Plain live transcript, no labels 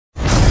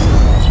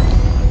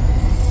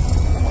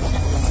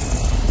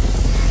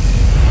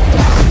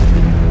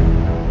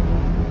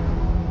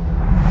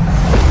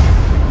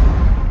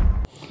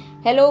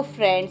Hello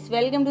friends,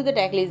 welcome to the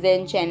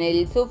TechListen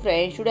channel. So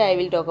friends, today I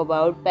will talk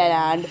about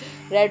PELAND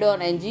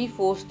Radeon and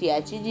GeForce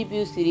Taichi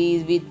GPU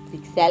series with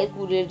pixel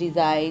cooler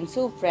design.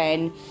 So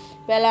friend,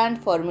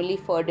 PELAND formerly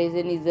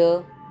Pradeon is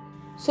a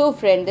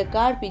the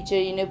card picture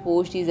in a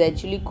post is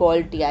actually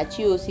called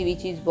Taichi OC,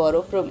 which is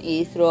borrowed from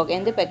ASRock,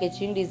 and the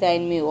packaging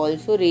design may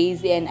also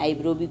raise an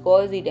eyebrow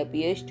because it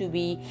appears to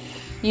be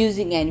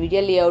using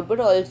NVIDIA layout but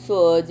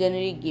also a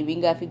generic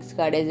gaming graphics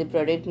card as a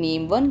product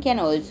name. One can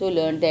also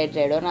learn that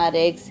Radeon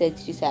RX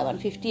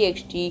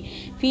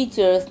 6750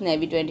 features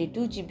Navi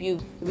 22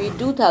 GPU with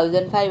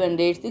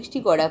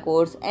 2560 CUDA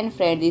cores, and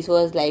friend, this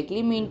was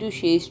likely meant to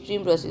say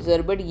stream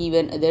processor, but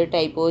given other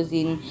typos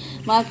in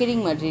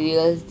marketing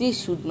materials,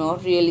 this should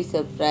not really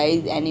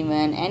surprise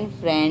anyone. And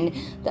friend,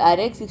 the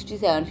RX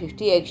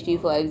 6750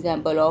 XT, for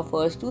example,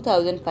 offers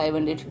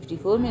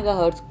 2554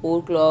 MHz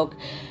core clock,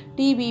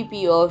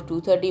 TBP of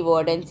 230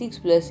 watt and 6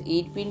 plus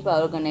 8 pin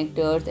power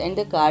connectors, and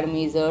the card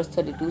measures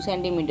 32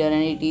 cm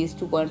and it is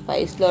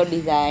 2.5 slot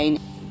design.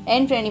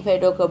 And friend, if I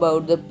talk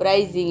about the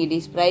pricing, it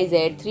is priced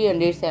at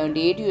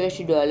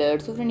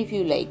 $378. So friend, if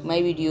you like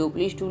my video,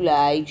 please do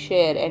like,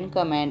 share and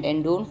comment,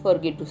 and don't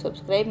forget to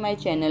subscribe my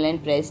channel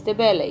and press the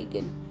bell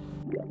icon.